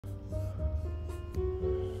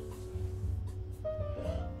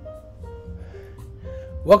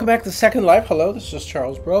Welcome back to Second Life. Hello, this is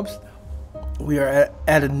Charles Brobst. We are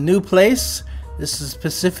at a new place. This is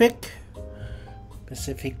Pacifique.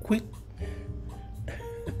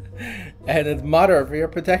 And it's moderate for your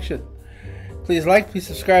protection. Please like, please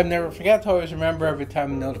subscribe, never forget to always remember every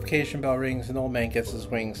time the notification bell rings, an old man gets his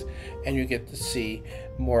wings, and you get to see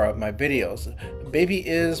more of my videos. Baby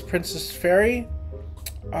is Princess Fairy.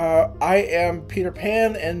 I am Peter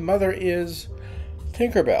Pan, and Mother is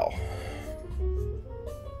Tinkerbell.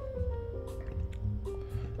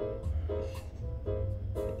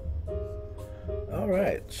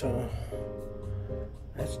 Alright, so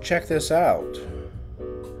let's check this out.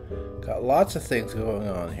 Got lots of things going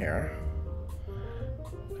on here.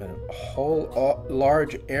 Got a whole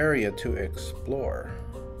large area to explore.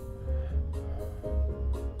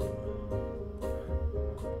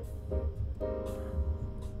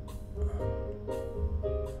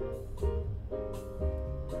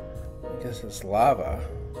 I guess it's lava.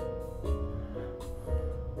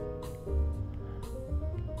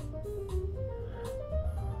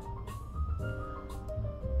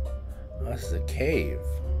 This is a cave.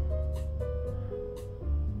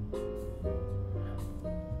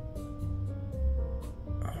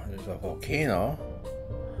 There's a volcano.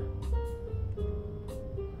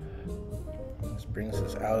 This brings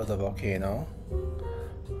us out of the volcano.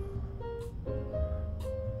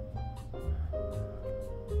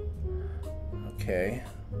 Okay.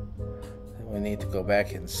 Then we need to go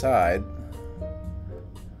back inside.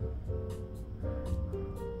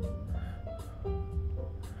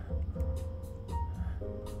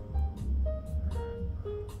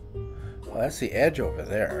 Well, that's the edge over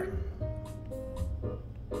there.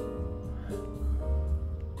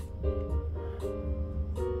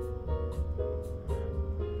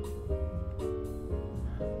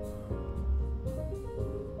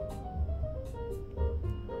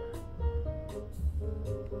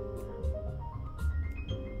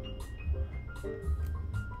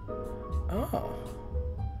 Oh,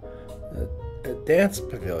 a dance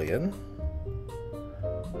pavilion.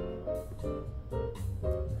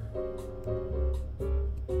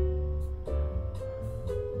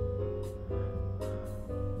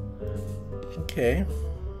 Okay.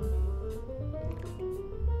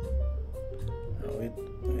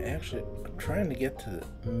 We actually are trying to get to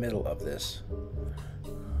the middle of this.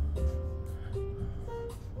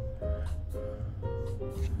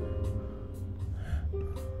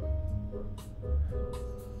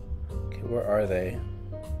 Okay, where are they?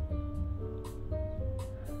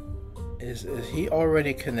 Is he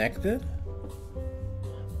already connected?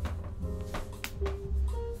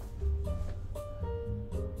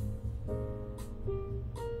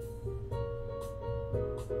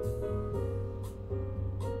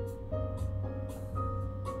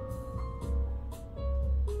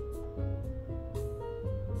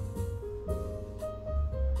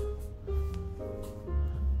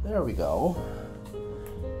 There we go.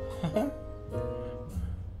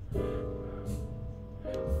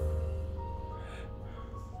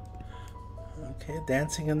 Okay,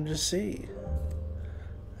 dancing under the sea.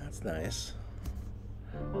 That's nice.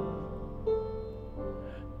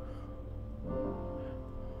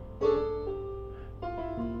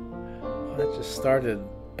 Well, that just started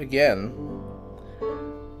again.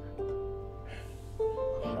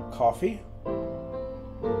 Have coffee.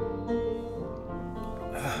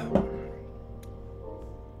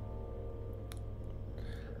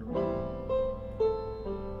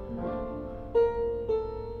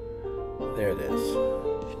 There it is.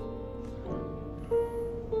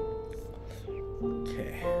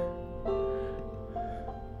 Okay.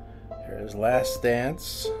 Here's Last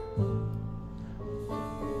Dance.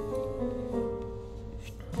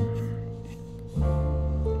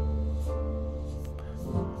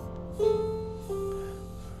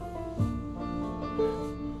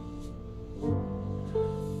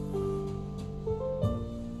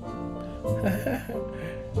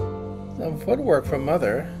 Some footwork from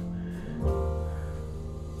Mother.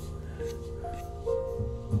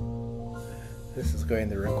 This is going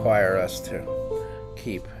to require us to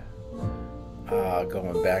keep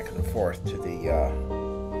going back and forth to the...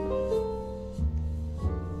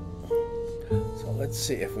 So let's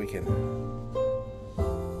see if we can...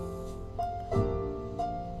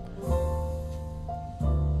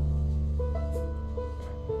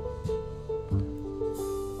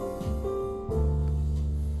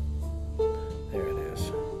 There it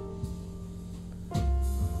is.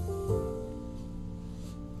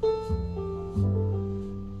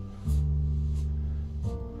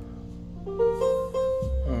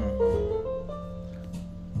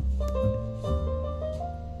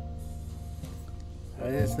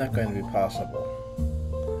 It's not going to be possible.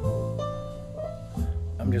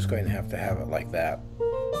 I'm just going to have it like that.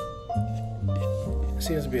 It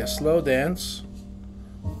seems to be a slow dance.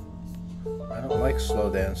 I don't like slow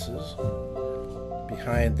dances.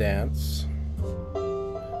 Behind dance.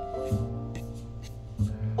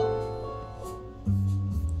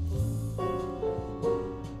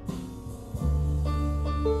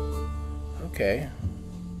 Okay.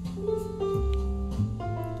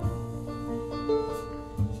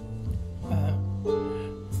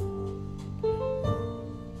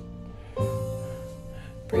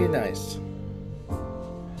 Pretty nice.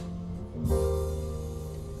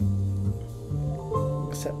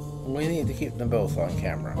 Except we need to keep them both on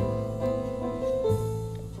camera.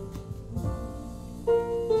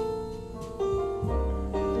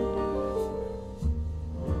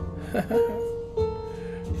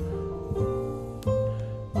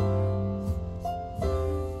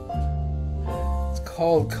 It's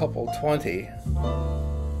called Couple 20.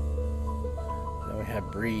 Then we have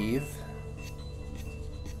Breathe.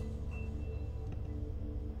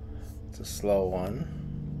 It's a slow one.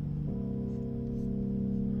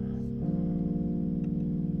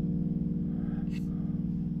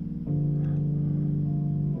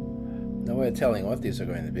 No way of telling what these are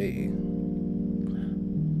going to be.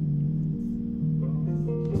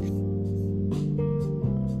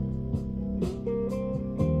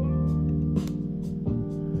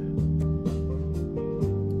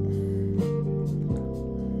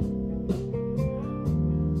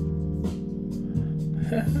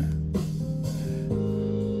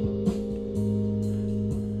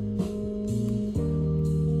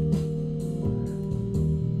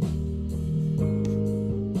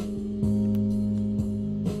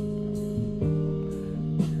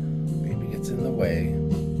 Maybe it's in the way.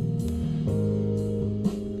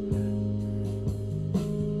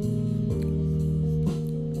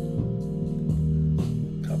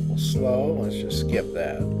 Couple slow. Let's just skip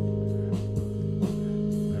that.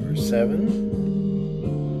 Number 7.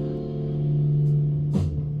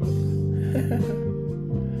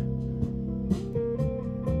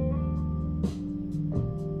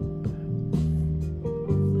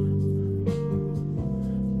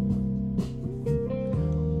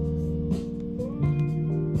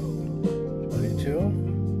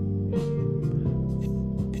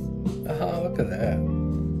 Oh, look at that.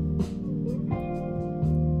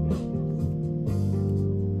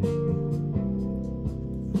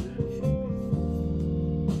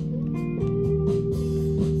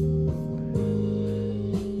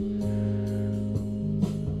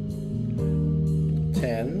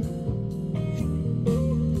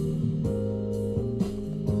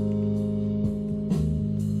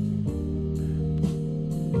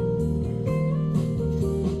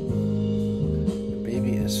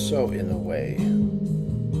 So in the way.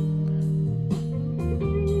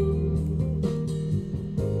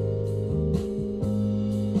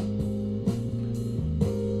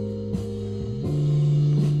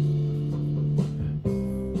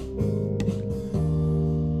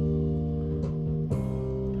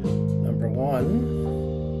 Number 1.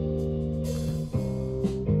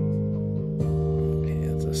 Okay,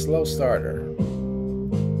 it's a slow starter.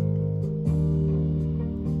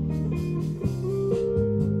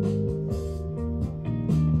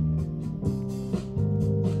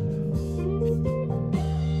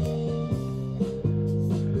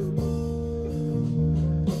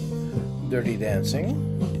 Dirty Dancing.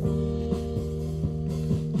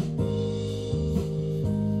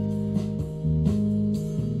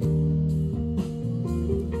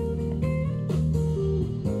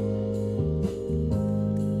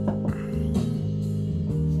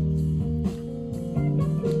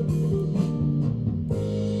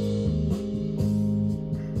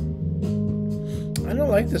 I don't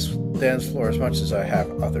like this dance floor as much as I have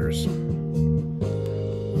others.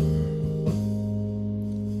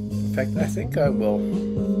 In fact, I think I will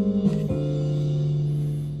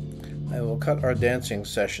cut our dancing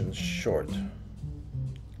sessions short.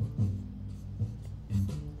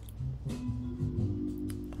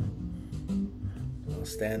 I'll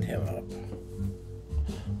stand him up.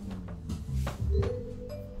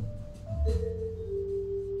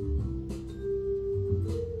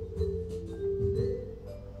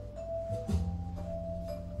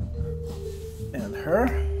 And her.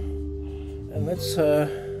 And let's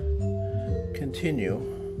continue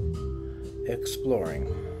exploring.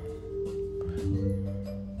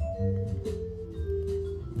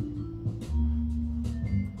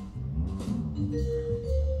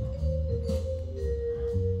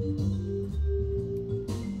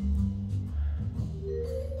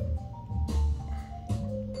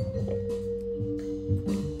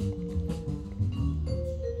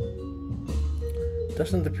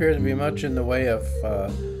 Doesn't appear to be much in the way of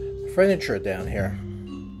furniture down here.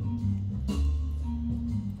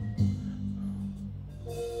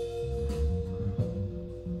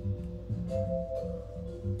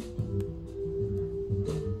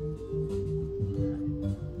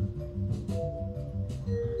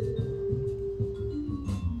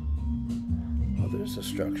 Oh, there's a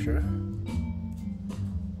structure.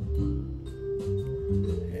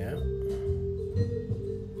 Yeah.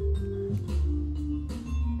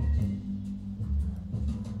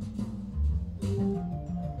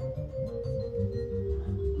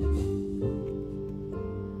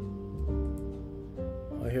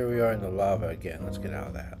 Well, here we are in the lava again. Let's get out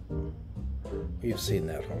of that. We've seen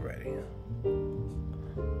that already.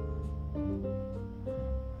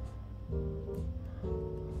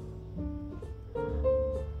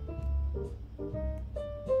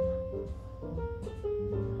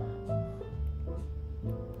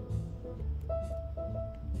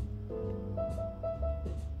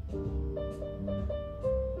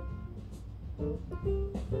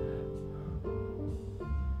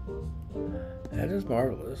 That is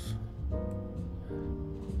marvelous.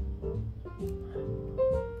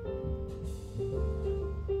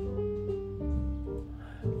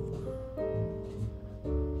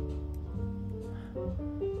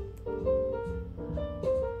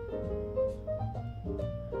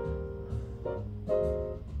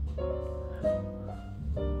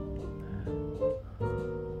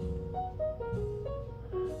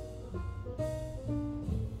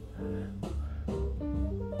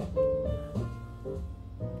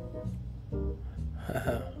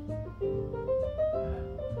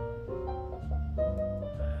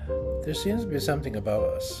 There seems to be something above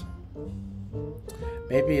us.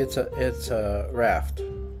 Maybe it's a raft.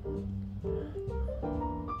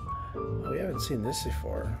 We haven't seen this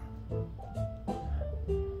before.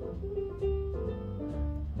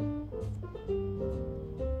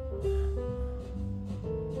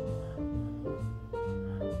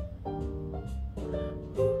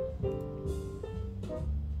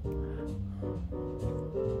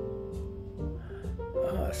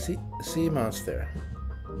 Sea monster.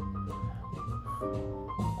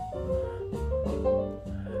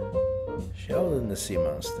 Sheldon the sea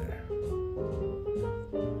monster.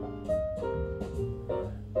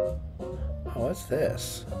 Oh, what's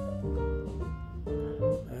this?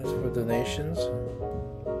 That's for donations.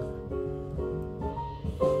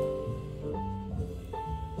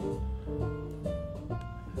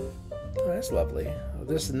 Oh, that's lovely. Oh,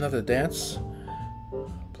 this is another dance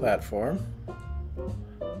platform.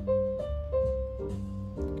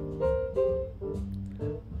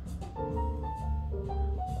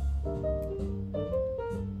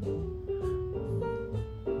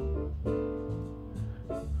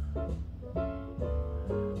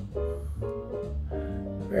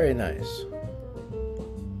 Very nice.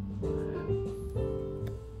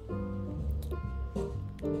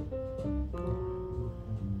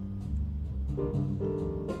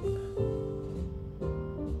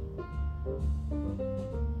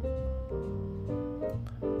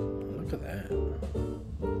 Look at that.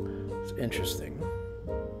 It's interesting.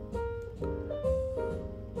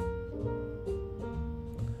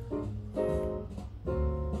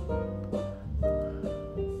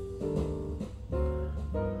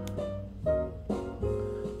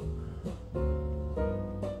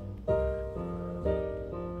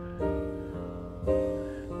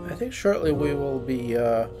 I think shortly we will be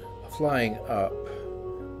flying up.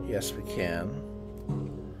 Yes, we can.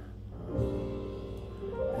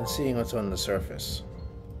 And seeing what's on the surface.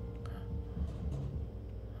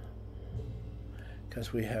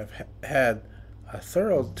 Because we have had a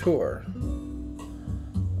thorough tour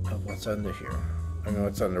of what's under here. I mean,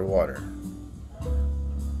 what's underwater.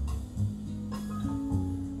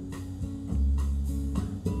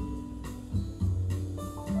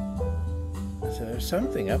 So there's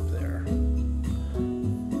something up there.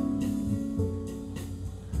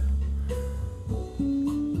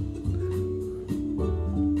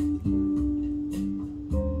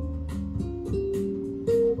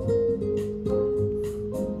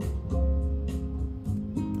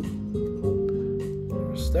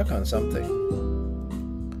 We're stuck on something.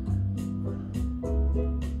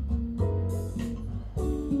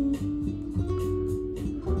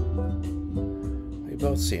 We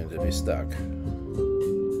both seem to be stuck.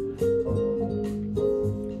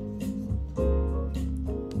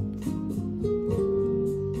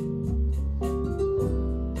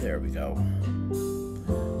 There we go.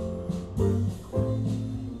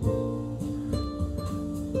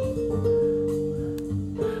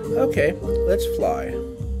 Okay, let's fly.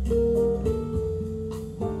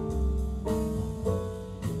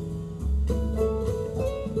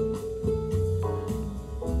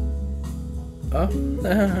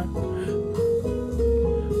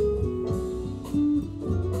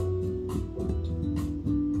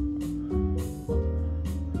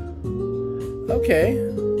 Okay.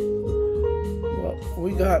 Well,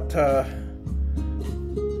 we got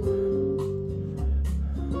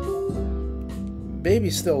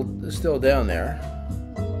baby's still down there.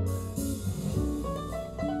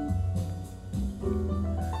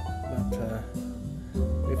 But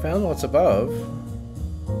we found what's above.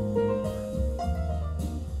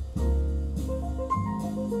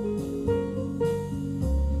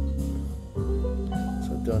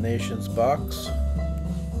 So donations box.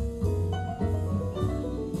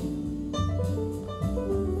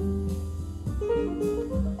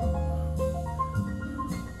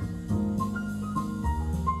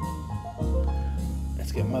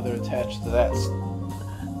 Get mother attached to that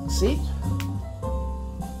seat.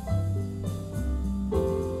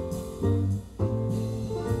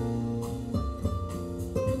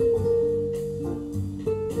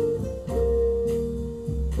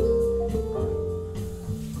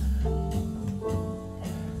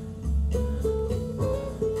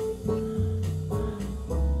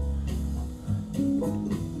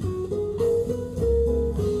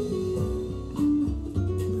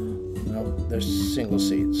 There's single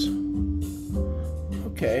seats.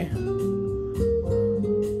 Okay.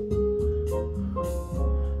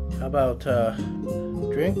 How about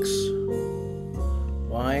drinks?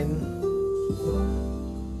 Wine?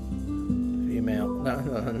 Female?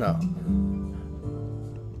 No.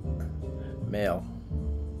 Male.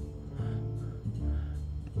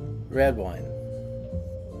 Red wine.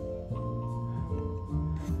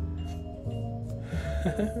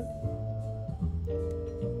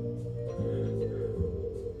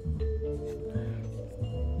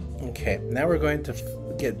 Okay, now we're going to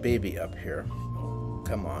get baby up here.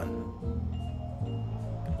 Come on.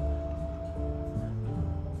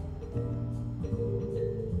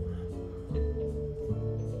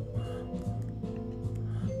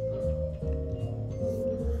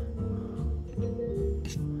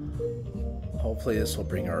 Hopefully this will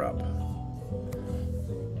bring her up.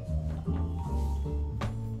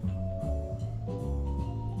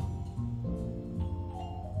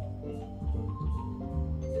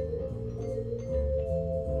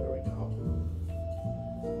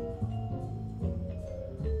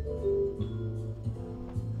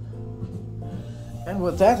 And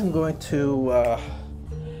with that, I'm going to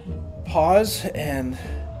pause and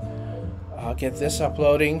I'll get this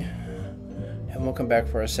uploading, and we'll come back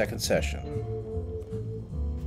for a second session.